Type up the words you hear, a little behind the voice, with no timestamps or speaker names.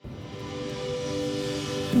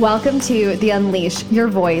Welcome to the Unleash Your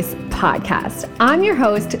Voice podcast. I'm your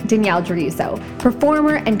host, Danielle Druso,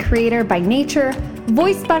 performer and creator by nature,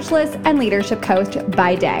 voice specialist, and leadership coach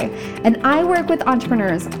by day. And I work with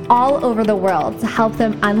entrepreneurs all over the world to help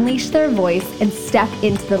them unleash their voice and step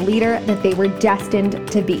into the leader that they were destined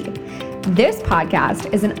to be. This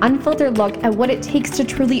podcast is an unfiltered look at what it takes to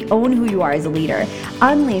truly own who you are as a leader,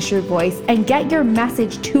 unleash your voice, and get your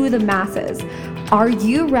message to the masses. Are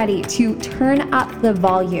you ready to turn up the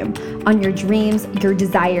volume on your dreams, your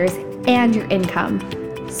desires, and your income?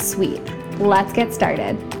 Sweet. Let's get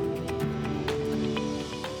started.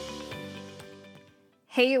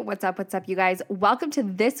 Hey, what's up, you guys? Welcome to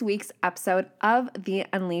this week's episode of the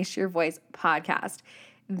Unleash Your Voice podcast.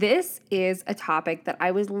 This is a topic that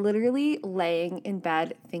I was literally laying in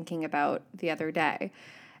bed thinking about the other day.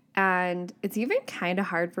 And it's even kind of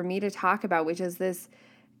hard for me to talk about, which is this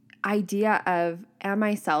idea of, am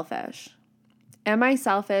I selfish? Am I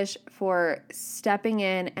selfish for stepping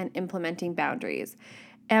in and implementing boundaries?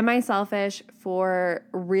 Am I selfish for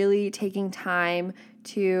really taking time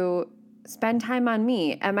to spend time on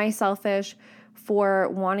me? Am I selfish for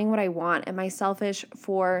wanting what I want? Am I selfish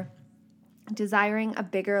for desiring a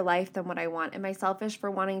bigger life than what I want? Am I selfish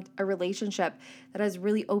for wanting a relationship that has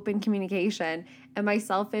really open communication? Am I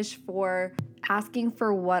selfish for asking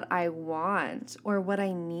for what I want or what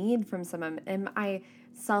I need from someone? Am I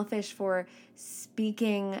selfish for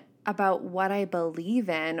speaking about what I believe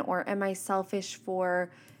in? Or am I selfish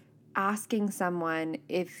for asking someone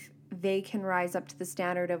if they can rise up to the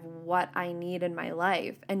standard of what I need in my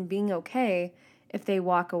life and being okay if they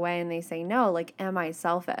walk away and they say no? Like, am I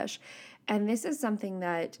selfish? And this is something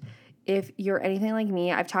that if you're anything like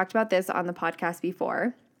me, I've talked about this on the podcast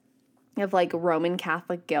before, of like Roman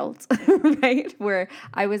Catholic guilt, right? Where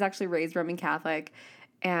I was actually raised Roman Catholic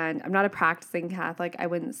and I'm not a practicing Catholic. I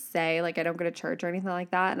wouldn't say, like, I don't go to church or anything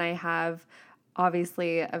like that. And I have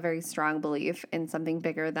obviously a very strong belief in something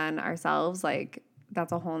bigger than ourselves. Like,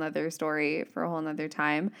 that's a whole nother story for a whole nother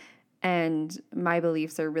time. And my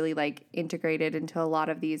beliefs are really like integrated into a lot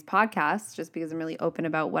of these podcasts just because I'm really open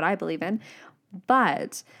about what I believe in.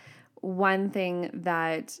 But one thing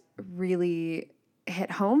that really hit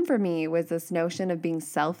home for me was this notion of being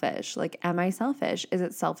selfish. Like, am I selfish? Is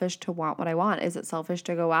it selfish to want what I want? Is it selfish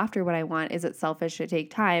to go after what I want? Is it selfish to take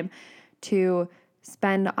time to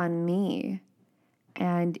spend on me?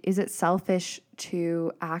 And is it selfish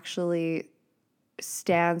to actually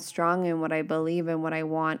stand strong in what I believe in, what I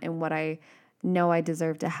want, and what I know I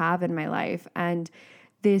deserve to have in my life? And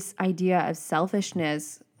this idea of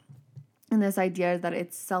selfishness and this idea that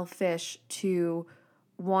it's selfish to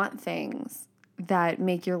want things that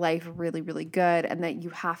make your life really, really good and that you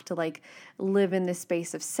have to like live in this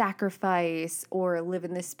space of sacrifice or live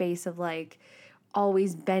in this space of like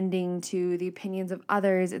always bending to the opinions of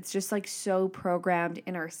others. It's just like so programmed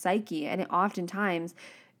in our psyche. And oftentimes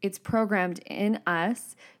it's programmed in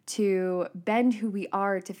us to bend who we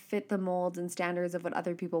are to fit the molds and standards of what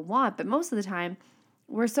other people want. But most of the time,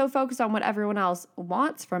 we're so focused on what everyone else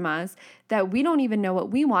wants from us that we don't even know what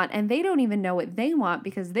we want, and they don't even know what they want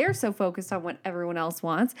because they're so focused on what everyone else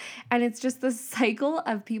wants. And it's just this cycle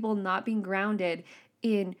of people not being grounded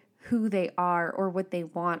in who they are or what they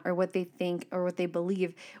want or what they think or what they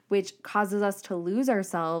believe, which causes us to lose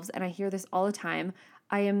ourselves. And I hear this all the time.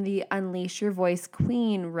 I am the Unleash Your Voice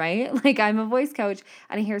queen, right? Like, I'm a voice coach,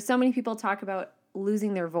 and I hear so many people talk about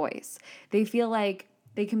losing their voice. They feel like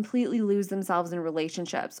they completely lose themselves in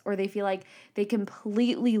relationships, or they feel like they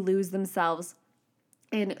completely lose themselves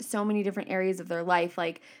in so many different areas of their life.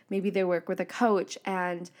 Like, maybe they work with a coach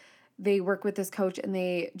and they work with this coach and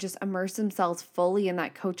they just immerse themselves fully in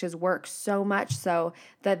that coach's work, so much so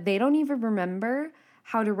that they don't even remember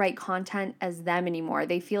how to write content as them anymore.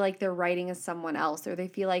 They feel like they're writing as someone else, or they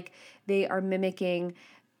feel like they are mimicking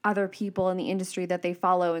other people in the industry that they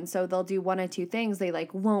follow. And so they'll do one of two things. They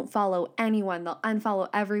like won't follow anyone. They'll unfollow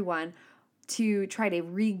everyone to try to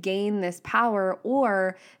regain this power,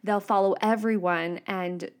 or they'll follow everyone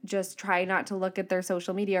and just try not to look at their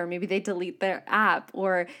social media, or maybe they delete their app,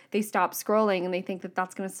 or they stop scrolling and they think that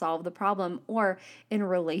that's going to solve the problem. Or in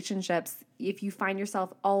relationships, if you find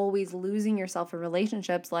yourself always losing yourself in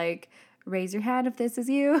relationships, like, raise your hand if this is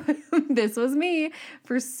you. This was me.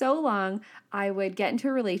 For so long, I would get into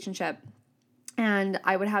a relationship and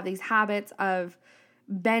I would have these habits of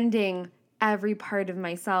bending every part of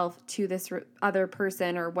myself to this other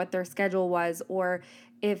person or what their schedule was, or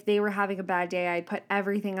if they were having a bad day, I'd put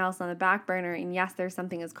everything else on the back burner. And yes, there's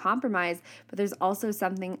something as compromise, but there's also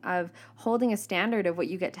something of holding a standard of what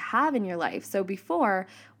you get to have in your life. So before,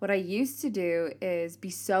 what I used to do is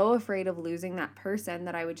be so afraid of losing that person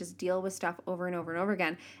that I would just deal with stuff over and over and over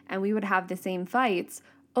again. And we would have the same fights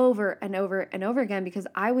over and over and over again because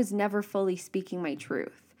I was never fully speaking my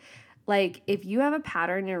truth. Like, if you have a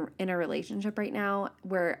pattern in a relationship right now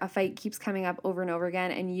where a fight keeps coming up over and over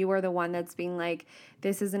again and you are the one that's being like,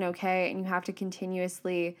 this isn't okay, and you have to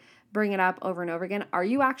continuously bring it up over and over again, are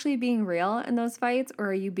you actually being real in those fights, or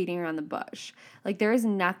are you beating around the bush? Like, there is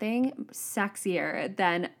nothing sexier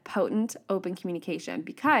than potent open communication,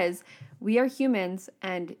 because we are humans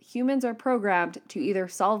and humans are programmed to either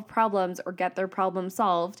solve problems or get their problems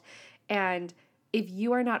solved. And if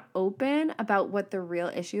you are not open about what the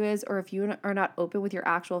real issue is, or if you are not open with your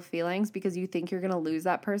actual feelings because you think you're going to lose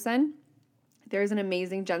that person, there's an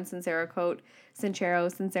amazing Jen Sincero quote,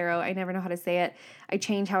 Sincero, I never know how to say it. I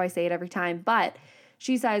change how I say it every time. But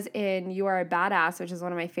she says in You Are a Badass, which is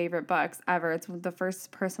one of my favorite books ever. It's the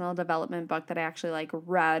first personal development book that I actually like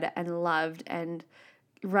read and loved and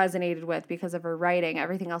resonated with because of her writing.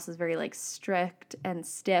 Everything else is very like strict and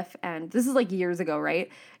stiff, and this is like years ago,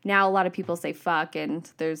 right? Now a lot of people say fuck and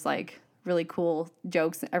there's like really cool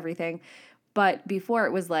jokes and everything, but before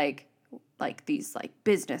it was like these like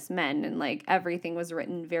businessmen, and like everything was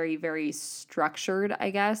written very, very structured,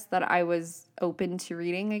 I guess, that I was open to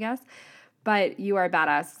reading, I guess. But You Are a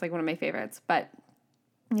Badass is like one of my favorites. But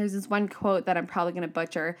there's this one quote that I'm probably going to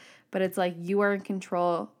butcher, but it's like, you are in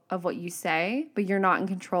control of what you say, but you're not in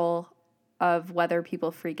control of whether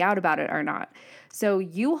people freak out about it or not. So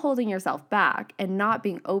you holding yourself back and not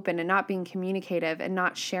being open and not being communicative and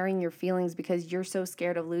not sharing your feelings because you're so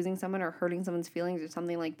scared of losing someone or hurting someone's feelings or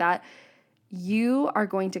something like that, you are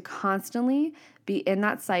going to constantly be in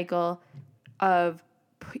that cycle of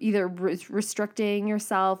either restricting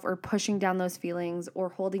yourself or pushing down those feelings or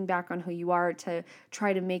holding back on who you are to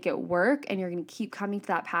try to make it work. And you're going to keep coming to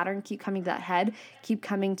that pattern, keep coming to that head, keep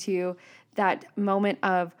coming to that moment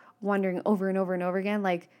of wondering over and over and over again,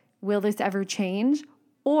 like, will this ever change?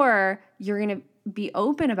 Or you're going to be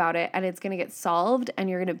open about it and it's going to get solved and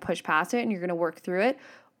you're going to push past it and you're going to work through it,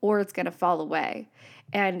 or it's going to fall away.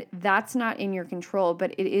 And that's not in your control,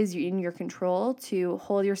 but it is in your control to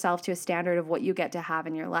hold yourself to a standard of what you get to have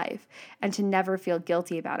in your life and to never feel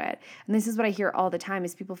guilty about it. And this is what I hear all the time,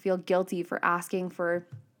 is people feel guilty for asking for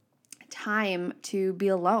time to be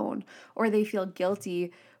alone, or they feel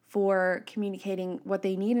guilty for communicating what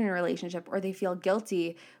they need in a relationship, or they feel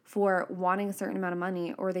guilty for wanting a certain amount of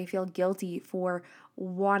money, or they feel guilty for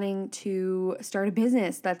wanting to start a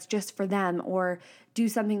business that's just for them, or do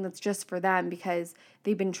something that's just for them because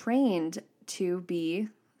they've been trained to be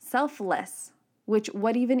selfless, which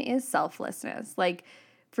what even is selflessness? Like,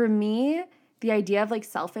 for me, the idea of like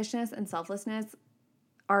selfishness and selflessness,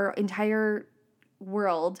 our entire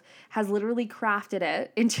world has literally crafted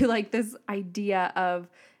it into like this idea of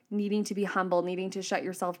needing to be humble, needing to shut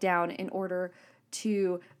yourself down in order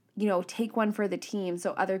to, take one for the team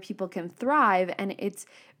so other people can thrive. And it's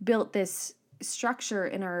built this structure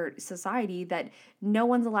in our society that no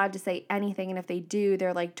one's allowed to say anything. And if they do,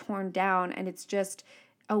 they're like torn down. And it's just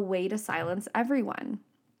a way to silence everyone.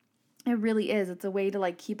 It really is. It's a way to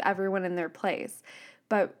like keep everyone in their place.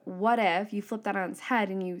 But what if you flip that on its head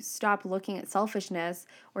and you stop looking at selfishness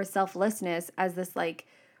or selflessness as this like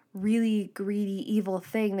really greedy, evil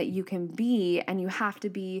thing that you can be, and you have to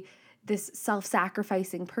be this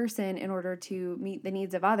self-sacrificing person in order to meet the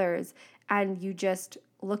needs of others, and you just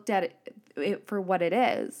looked at it for what it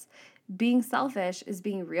is. Being selfish is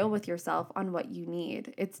being real with yourself on what you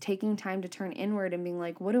need. It's taking time to turn inward and being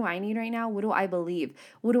like, what do I need right now? What do I believe?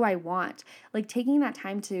 What do I want? Like, taking that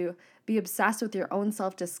time to be obsessed with your own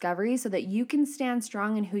self-discovery so that you can stand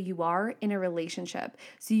strong in who you are in a relationship.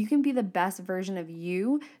 So you can be the best version of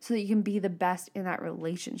you so that you can be the best in that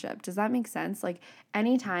relationship. Does that make sense? Like,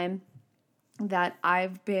 anytime that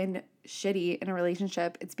I've been shitty in a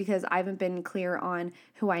relationship, it's because I haven't been clear on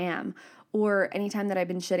who I am. Or anytime that I've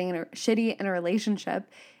been shitty in a relationship,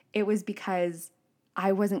 it was because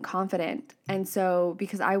I wasn't confident. And so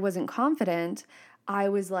because I wasn't confident, I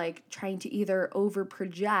was like trying to either over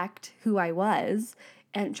project who I was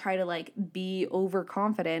and try to like be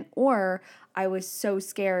overconfident, or I was so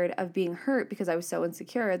scared of being hurt because I was so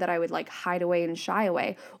insecure that I would like hide away and shy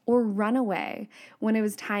away or run away. When it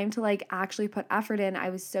was time to like actually put effort in, I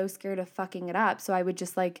was so scared of fucking it up. So I would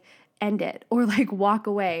just like end it or like walk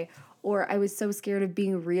away, or I was so scared of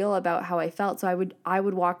being real about how I felt. So I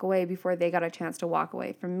would walk away before they got a chance to walk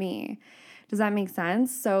away from me. Does that make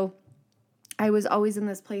sense? So I was always in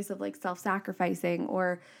this place of like self-sacrificing,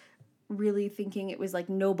 or really thinking it was like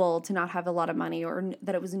noble to not have a lot of money, or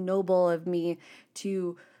that it was noble of me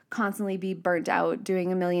to constantly be burnt out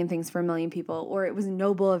doing a million things for a million people, or it was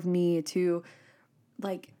noble of me to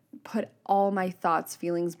like put all my thoughts,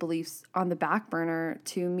 feelings, beliefs on the back burner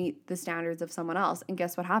to meet the standards of someone else. And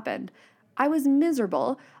guess what happened? I was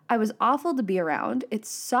miserable. I was awful to be around. It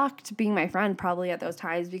sucked being my friend probably at those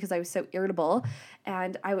times because I was so irritable,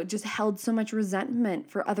 and I would just held so much resentment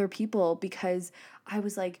for other people because I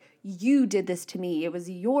was like, you did this to me. It was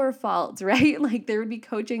your fault, right? Like there would be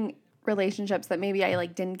coaching relationships that maybe I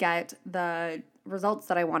like didn't get the results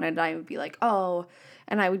that I wanted. I would be like, oh,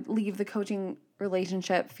 and I would leave the coaching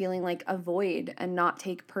relationship feeling like a void and not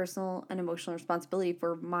take personal and emotional responsibility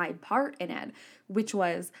for my part in it, which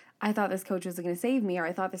was, I thought this coach was going to save me, or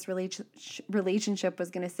I thought this relationship was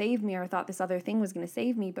going to save me, or I thought this other thing was going to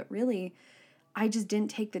save me. But really, I just didn't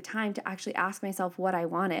take the time to actually ask myself what I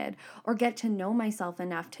wanted, or get to know myself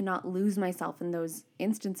enough to not lose myself in those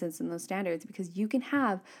instances and those standards, because you can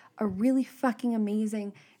have a really fucking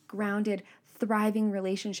amazing, grounded, thriving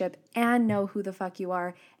relationship and know who the fuck you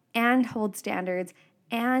are and hold standards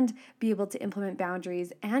and be able to implement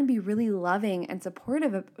boundaries and be really loving and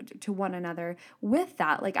supportive to one another with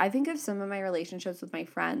that. Like I think of some of my relationships with my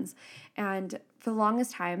friends, and for the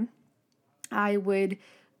longest time, I would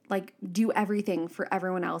like do everything for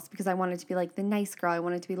everyone else because I wanted to be like the nice girl. I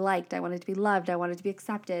wanted to be liked. I wanted to be loved. I wanted to be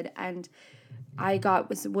accepted. And I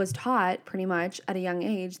was taught pretty much at a young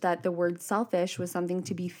age that the word selfish was something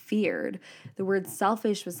to be feared. The word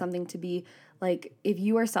selfish was something to be like, if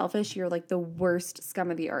you are selfish, you're like the worst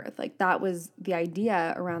scum of the earth. Like that was the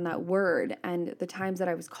idea around that word. And the times that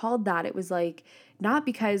I was called that, it was like, not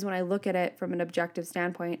because when I look at it from an objective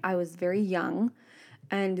standpoint, I was very young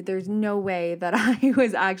and there's no way that I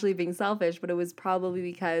was actually being selfish, but it was probably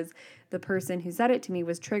because the person who said it to me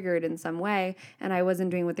was triggered in some way and I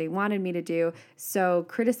wasn't doing what they wanted me to do. So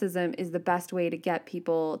criticism is the best way to get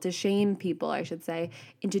people, to shame people, I should say,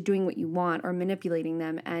 into doing what you want or manipulating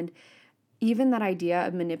them. And even that idea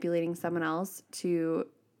of manipulating someone else to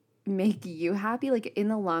make you happy, like in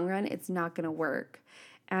the long run, it's not going to work.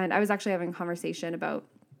 And I was actually having a conversation about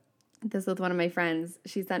this with one of my friends.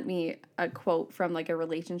 She sent me a quote from like a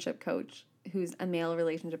relationship coach who's a male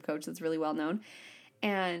relationship coach that's really well known.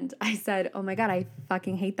 And I said, oh my God, I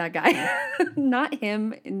fucking hate that guy. Not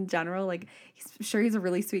him in general. Like, he's a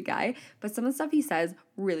really sweet guy, but some of the stuff he says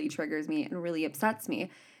really triggers me and really upsets me.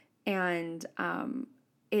 And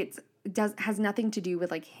it has nothing to do with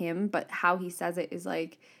like him, but how he says it is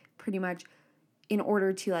like pretty much, in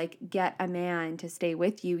order to like get a man to stay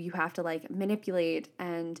with you, you have to like manipulate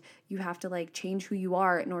and you have to like change who you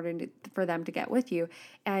are in order for them to get with you.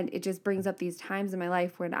 And it just brings up these times in my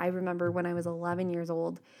life when I remember when I was 11 years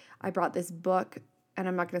old, I brought this book, and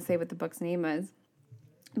I'm not going to say what the book's name is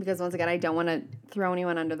because once again, I don't want to throw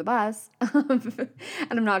anyone under the bus. And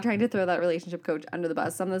I'm not trying to throw that relationship coach under the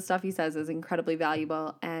bus. Some of the stuff he says is incredibly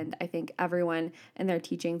valuable. And I think everyone and their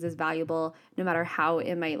teachings is valuable, no matter how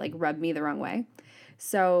it might like rub me the wrong way.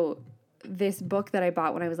 So this book that I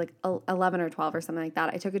bought when I was like 11 or 12 or something like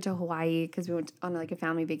that, I took it to Hawaii because we went on like a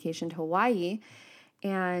family vacation to Hawaii.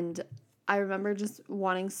 And I remember just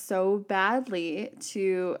wanting so badly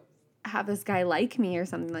to have this guy like me or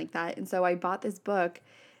something like that. And so I bought this book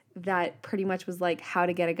that pretty much was like how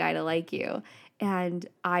to get a guy to like you. And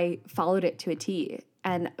I followed it to a T.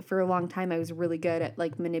 And for a long time, I was really good at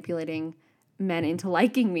like manipulating men into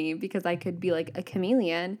liking me because I could be like a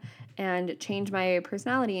chameleon and change my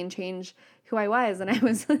personality and change who I was. And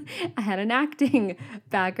I had an acting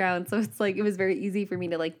background. So it's like, it was very easy for me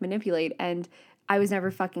to like manipulate. And I was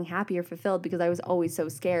never fucking happy or fulfilled because I was always so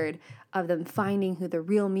scared of them finding who the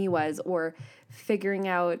real me was, or figuring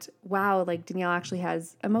out, wow, like Danielle actually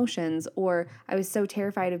has emotions, or I was so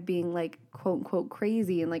terrified of being like quote unquote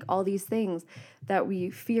crazy and like all these things that we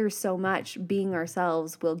fear so much being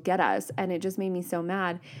ourselves will get us. And it just made me so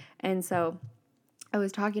mad. And so I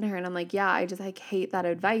was talking to her and I'm like, yeah, I just like hate that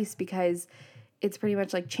advice because it's pretty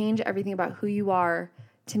much like change everything about who you are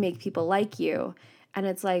to make people like you. And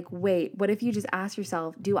it's like, wait, what if you just ask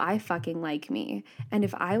yourself, do I fucking like me? And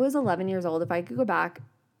if I was 11 years old, if I could go back,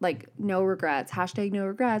 like no regrets, hashtag no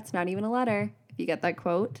regrets, not even a letter. If you get that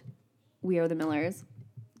quote, We Are the Millers.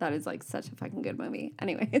 That is like such a fucking good movie.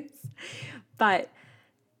 Anyways, but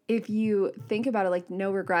if you think about it, like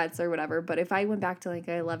no regrets or whatever, but if I went back to like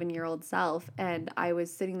an 11-year-old self and I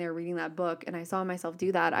was sitting there reading that book and I saw myself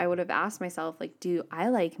do that, I would have asked myself, like, do I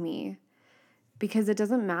like me? Because it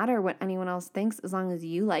doesn't matter what anyone else thinks as long as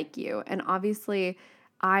you like you. And obviously,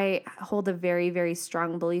 I hold a very, very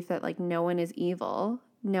strong belief that like no one is evil,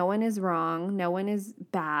 no one is wrong, no one is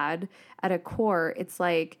bad. At a core, it's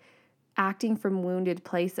like acting from wounded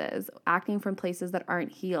places, acting from places that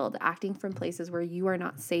aren't healed, acting from places where you are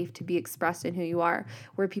not safe to be expressed in who you are,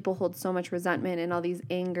 where people hold so much resentment and all these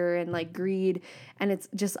anger and like greed. And it's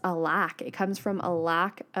just a lack. It comes from a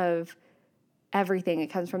lack of everything. It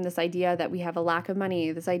comes from this idea that we have a lack of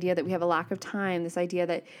money, this idea that we have a lack of time, this idea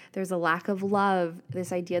that there's a lack of love,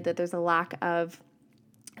 this idea that there's a lack of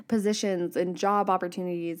positions and job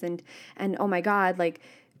opportunities and oh my God, like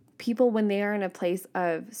people, when they are in a place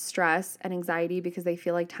of stress and anxiety because they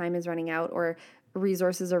feel like time is running out or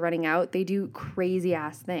resources are running out, they do crazy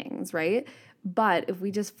ass things, right? But if we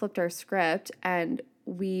just flipped our script and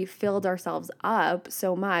we filled ourselves up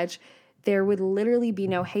so much, there would literally be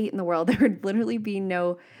no hate in the world. There would literally be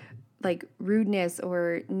no like rudeness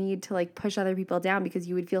or need to like push other people down because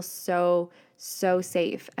you would feel so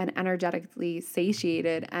safe and energetically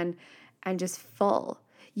satiated and just full.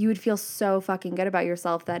 You would feel so fucking good about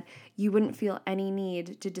yourself that you wouldn't feel any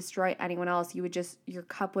need to destroy anyone else. You would just, your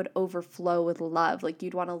cup would overflow with love. Like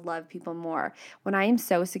you'd want to love people more. When I am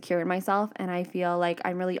so secure in myself and I feel like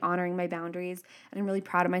I'm really honoring my boundaries and I'm really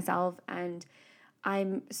proud of myself and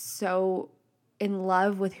I'm so in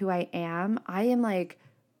love with who I am like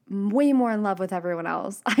way more in love with everyone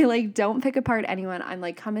else. I like don't pick apart anyone. I'm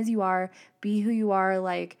like, come as you are, be who you are,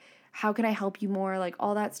 like how can I help you more? Like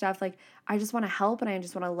all that stuff. Like I just want to help and I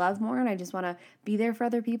just want to love more and I just want to be there for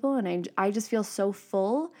other people. And I just feel so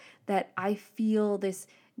full that I feel this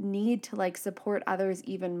need to like support others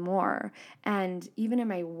even more. And even in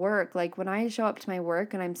my work, like when I show up to my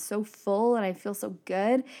work and I'm so full and I feel so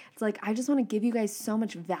good, it's like I just want to give you guys so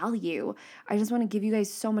much value. I just want to give you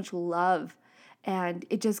guys so much love. And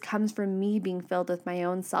it just comes from me being filled with my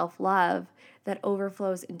own self-love that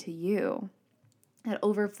overflows into you, that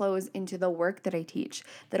overflows into the work that I teach,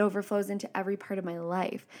 that overflows into every part of my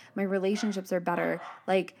life. My relationships are better.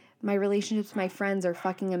 Like my relationships with my friends are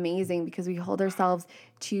fucking amazing because we hold ourselves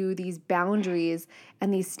to these boundaries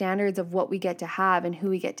and these standards of what we get to have and who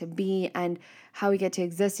we get to be and how we get to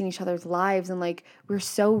exist in each other's lives. And like, we're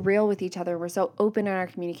so real with each other. We're so open in our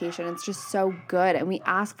communication. It's just so good. And we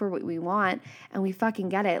ask for what we want and we fucking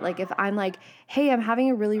get it. Like if I'm like, hey, I'm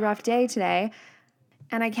having a really rough day today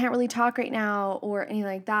and I can't really talk right now or anything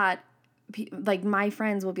like that, like my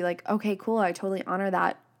friends will be like, okay, cool. I totally honor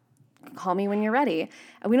that. Call me when you're ready.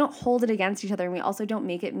 And we don't hold it against each other. And we also don't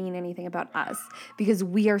make it mean anything about us because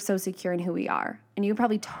we are so secure in who we are. And you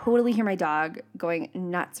probably totally hear my dog going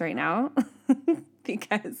nuts right now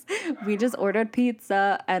because we just ordered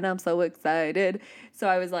pizza and I'm so excited. So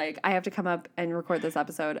I was like, I have to come up and record this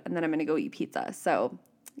episode and then I'm going to go eat pizza. So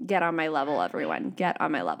get on my level, everyone. Get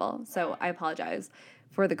on my level. So I apologize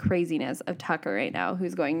for the craziness of Tucker right now,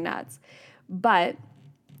 who's going nuts. But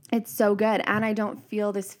it's so good. And I don't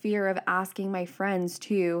feel this fear of asking my friends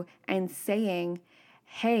too and saying,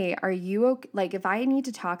 hey, are you okay? Like if I need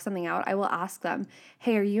to talk something out, I will ask them,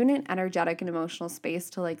 hey, are you in an energetic and emotional space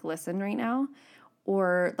to like listen right now?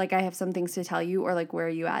 Or like I have some things to tell you, or like where are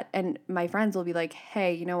you at? And my friends will be like,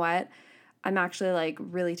 hey, you know what? I'm actually like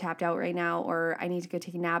really tapped out right now, or I need to go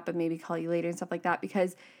take a nap, but maybe call you later and stuff like that,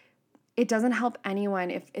 because it doesn't help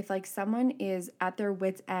anyone if like someone is at their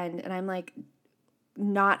wit's end and I'm like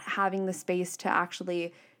not having the space to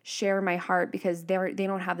actually share my heart because they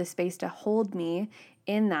don't have the space to hold me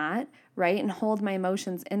in that, right? And hold my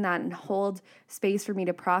emotions in that and hold space for me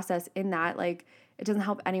to process in that. Like it doesn't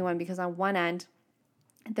help anyone because on one end,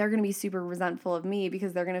 they're going to be super resentful of me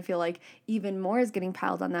because they're going to feel like even more is getting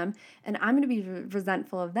piled on them. And I'm going to be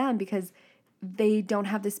resentful of them because they don't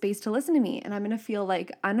have the space to listen to me. And I'm going to feel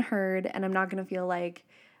like unheard and I'm not going to feel like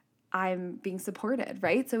I'm being supported,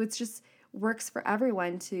 right? So it's just works for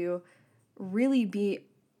everyone to really be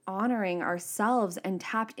honoring ourselves and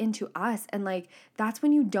tapped into us. And like, that's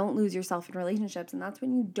when you don't lose yourself in relationships. And that's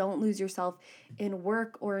when you don't lose yourself in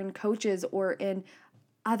work or in coaches or in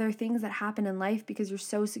other things that happen in life because you're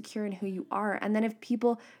so secure in who you are. And then if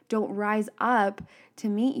people don't rise up to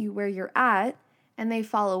meet you where you're at and they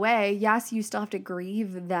fall away, yes, you still have to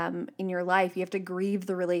grieve them in your life. You have to grieve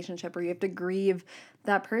the relationship or you have to grieve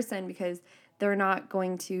that person because they're not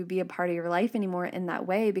going to be a part of your life anymore in that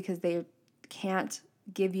way because they can't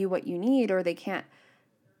give you what you need or they can't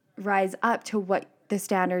rise up to what the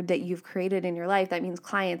standard that you've created in your life. That means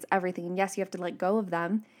clients, everything. And yes, you have to let go of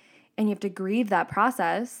them. And you have to grieve that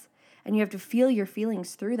process and you have to feel your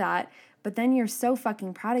feelings through that. But then you're so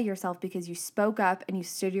fucking proud of yourself because you spoke up and you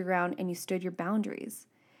stood your ground and you stood your boundaries.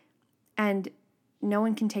 And no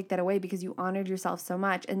one can take that away because you honored yourself so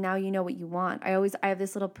much and now you know what you want. I have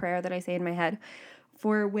this little prayer that I say in my head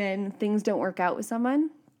for when things don't work out with someone,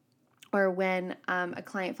 or when a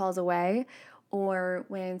client falls away, or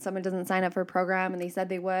when someone doesn't sign up for a program and they said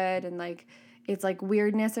they would, and like it's like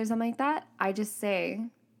weirdness or something like that, I just say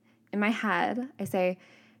in my head, I say,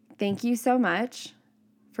 thank you so much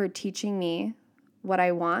for teaching me what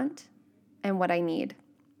I want and what I need.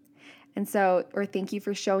 And so, or thank you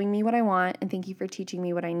for showing me what I want, and thank you for teaching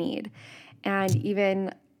me what I need. And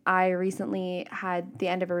even I recently had the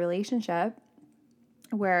end of a relationship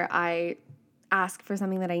where I asked for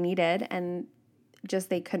something that I needed and just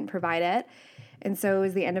they couldn't provide it. And so it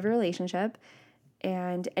was the end of a relationship.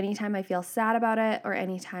 And anytime I feel sad about it, or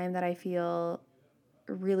anytime that I feel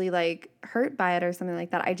really like hurt by it or something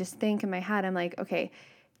like that, I just think in my head, I'm like, okay,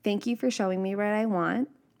 thank you for showing me what I want,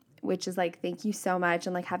 which is like, thank you so much.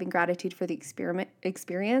 And like having gratitude for the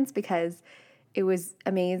experience because it was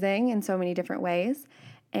amazing in so many different ways.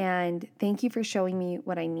 And thank you for showing me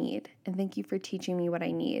what I need. And thank you for teaching me what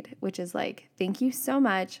I need, which is like, thank you so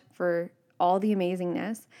much for all the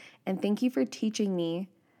amazingness. And thank you for teaching me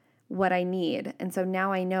what I need. And so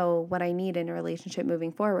now I know what I need in a relationship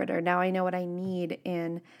moving forward, or now I know what I need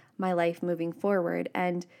in my life moving forward.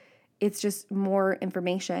 And it's just more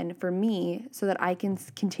information for me so that I can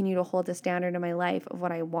continue to hold a standard in my life of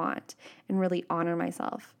what I want and really honor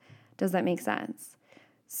myself. Does that make sense?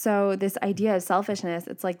 So this idea of selfishness,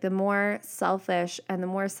 it's like the more selfish and the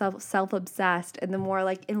more self-obsessed and the more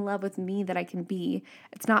like in love with me that I can be.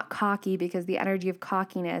 It's not cocky, because the energy of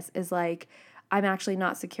cockiness is like, I'm actually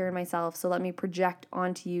not secure in myself, so let me project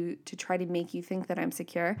onto you to try to make you think that I'm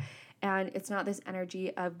secure. And it's not this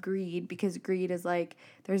energy of greed, because greed is like,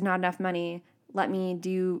 there's not enough money, let me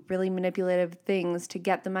do really manipulative things to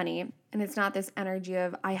get the money. And it's not this energy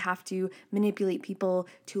of I have to manipulate people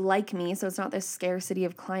to like me. So it's not this scarcity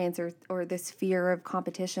of clients or this fear of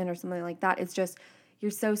competition or something like that. It's just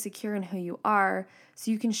you're so secure in who you are, so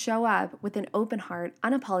you can show up with an open heart,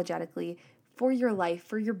 unapologetically, for your life,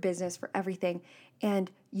 for your business, for everything. And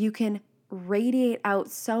you can radiate out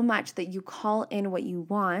so much that you call in what you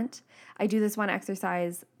want. I do this one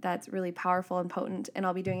exercise that's really powerful and potent, and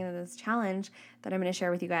I'll be doing it in this challenge that I'm going to share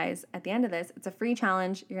with you guys at the end of this. It's a free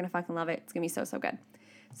challenge. You're going to fucking love it. It's going to be so, so good.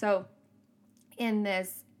 So in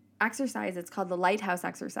this exercise, it's called the lighthouse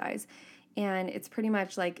exercise. And it's pretty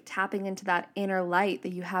much like tapping into that inner light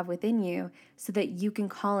that you have within you so that you can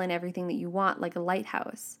call in everything that you want like a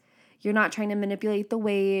lighthouse. You're not trying to manipulate the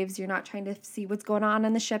waves. You're not trying to see what's going on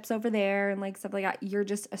in the ships over there and like stuff like that. You're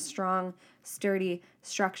just a strong, sturdy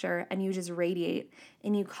structure, and you just radiate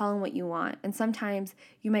and you call in what you want. And sometimes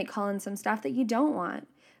you might call in some stuff that you don't want,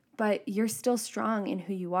 but you're still strong in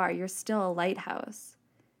who you are. You're still a lighthouse.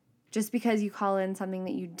 Just because you call in something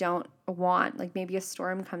that you don't want, like maybe a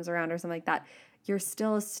storm comes around or something like that, you're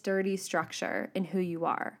still a sturdy structure in who you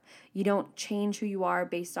are. You don't change who you are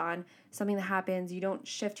based on something that happens. You don't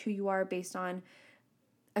shift who you are based on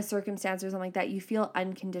a circumstance or something like that. You feel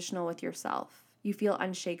unconditional with yourself. You feel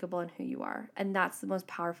unshakable in who you are. And that's the most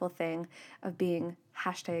powerful thing of being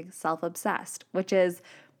 #self-obsessed, which is,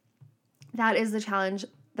 that is the challenge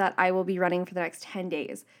that I will be running for the next 10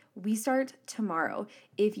 days. We start tomorrow.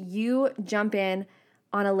 If you jump in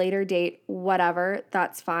on a later date, whatever,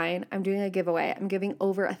 that's fine. I'm doing a giveaway. I'm giving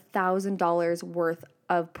over $1,000 worth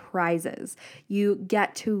of prizes. You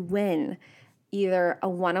get to win either a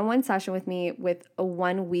one-on-one session with me with a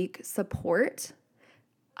 1-week support.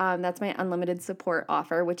 That's my unlimited support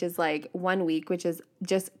offer, which is like 1 week, which is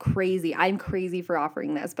just crazy. I'm crazy for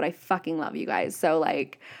offering this, but I fucking love you guys. So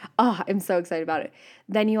like, oh, I'm so excited about it.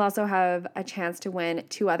 Then you also have a chance to win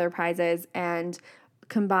 2 other prizes, and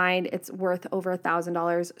combined, it's worth over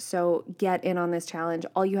 $1,000. So get in on this challenge.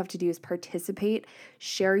 All you have to do is participate,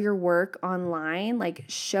 share your work online, like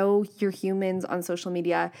show your humans on social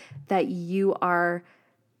media that you are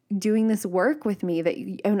doing this work with me,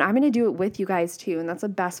 and I'm going to do it with you guys too. And that's the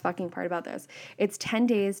best fucking part about this. It's 10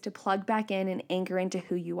 days to plug back in and anchor into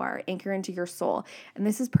who you are, anchor into your soul. And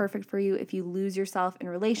this is perfect for you if you lose yourself in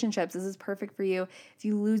relationships. This is perfect for you if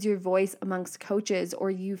you lose your voice amongst coaches,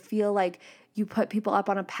 or you feel like you put people up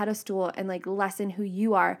on a pedestal and like lessen who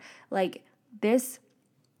you are. Like, this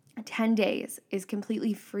 10 days is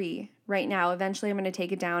completely free right now. Eventually, I'm going to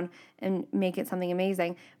take it down and make it something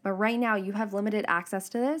amazing. But right now, you have limited access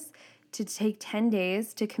to this, to take 10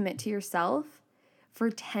 days to commit to yourself for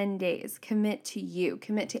 10 days. Commit to you.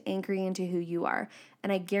 Commit to anchoring into who you are.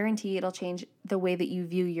 And I guarantee it'll change the way that you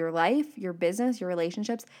view your life, your business, your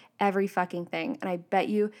relationships, every fucking thing. And I bet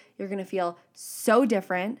you're going to feel so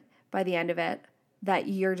different by the end of it, that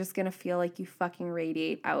you're just going to feel like you fucking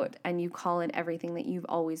radiate out and you call in everything that you've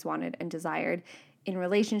always wanted and desired in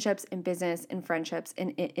relationships, in business, in friendships,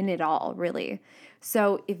 in it all, really.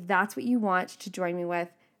 So if that's what you want to join me with,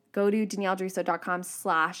 go to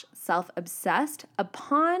danielledrusso.com/self-obsessed.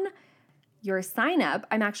 Upon your sign up,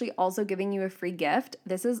 I'm actually also giving you a free gift.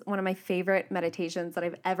 This is one of my favorite meditations that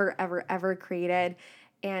I've ever created.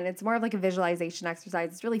 And it's more of like a visualization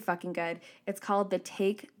exercise. It's really fucking good. It's called the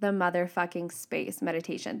Take the Motherfucking Space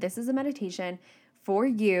meditation. This is a meditation for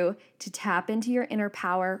you to tap into your inner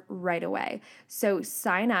power right away. So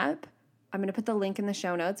sign up. I'm going to put the link in the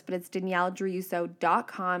show notes, but it's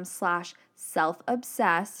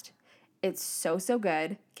danielledrusso.com/self-obsessed. It's so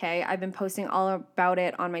good, okay? I've been posting all about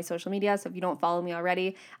it on my social media, so if you don't follow me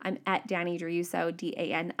already, I'm at Dani Driusso,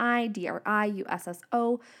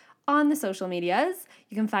 DANIDRIUSSO, on the social medias.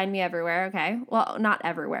 You can find me everywhere, okay? Well, not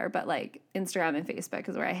everywhere, but like Instagram and Facebook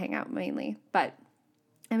is where I hang out mainly. But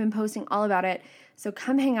I've been posting all about it, so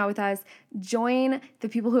come hang out with us. Join the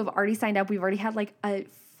people who have already signed up. We've already had like a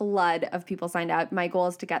flood of people signed up. My goal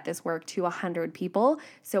is to get this work to 100 people,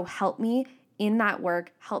 so help me in that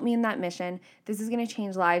work, help me in that mission. This is going to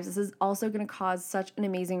change lives. This is also going to cause such an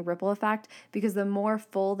amazing ripple effect, because the more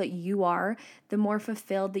full that you are, the more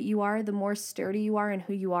fulfilled that you are, the more sturdy you are in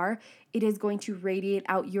who you are, it is going to radiate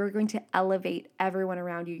out. You're going to elevate everyone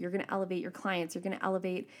around you. You're going to elevate your clients. You're going to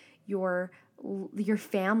elevate your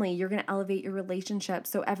family. You're going to elevate your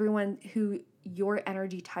relationships. So everyone who your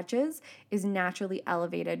energy touches is naturally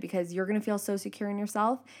elevated, because you're going to feel so secure in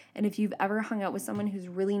yourself. And if you've ever hung out with someone who's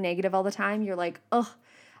really negative all the time, you're like, oh,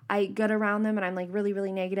 I get around them and I'm like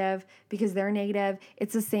really negative because they're negative.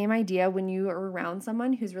 It's the same idea when you are around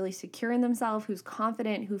someone who's really secure in themselves, who's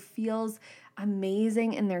confident, who feels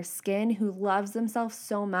amazing in their skin, who loves themselves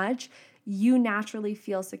so much. You naturally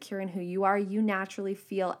feel secure in who you are. You naturally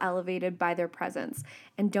feel elevated by their presence.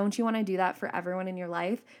 And don't you want to do that for everyone in your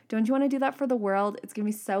life? Don't you want to do that for the world? It's going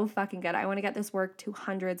to be so fucking good. I want to get this work to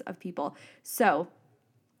hundreds of people. So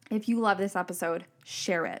if you love this episode,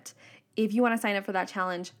 share it. If you want to sign up for that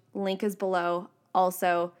challenge, link is below.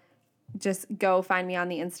 Also, just go find me on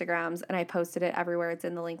the Instagrams, and I posted it everywhere. It's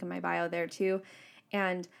in the link in my bio there too.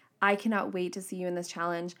 And I cannot wait to see you in this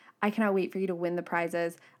challenge. I cannot wait for you to win the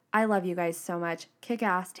prizes. I love you guys so much. Kick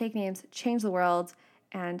ass, take names, change the world,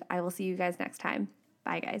 and I will see you guys next time.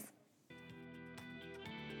 Bye, guys.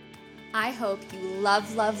 I hope you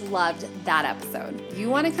loved that episode. You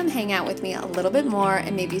want to come hang out with me a little bit more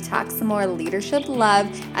and maybe talk some more leadership, love,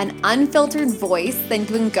 and unfiltered voice, then you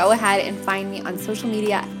can go ahead and find me on social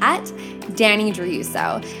media at Dani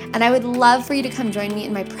Driusso. And I would love for you to come join me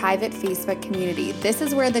in my private Facebook community. This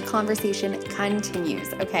is where the conversation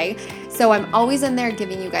continues, okay? So I'm always in there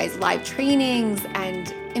giving you guys live trainings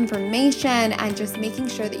and information and just making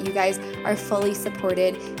sure that you guys are fully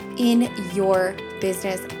supported in your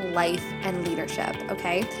business, life, and leadership,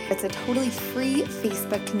 okay? It's a totally free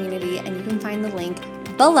Facebook community, and you can find the link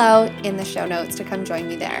below in the show notes to come join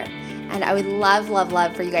me there. And I would love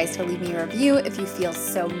for you guys to leave me a review if you feel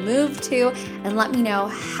so moved to, and let me know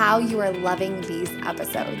how you are loving these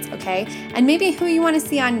episodes, okay? And maybe who you want to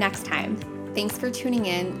see on next time. Thanks for tuning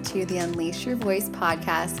in to the Unleash Your Voice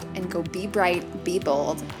podcast, and go be bright, be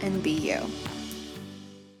bold, and be you.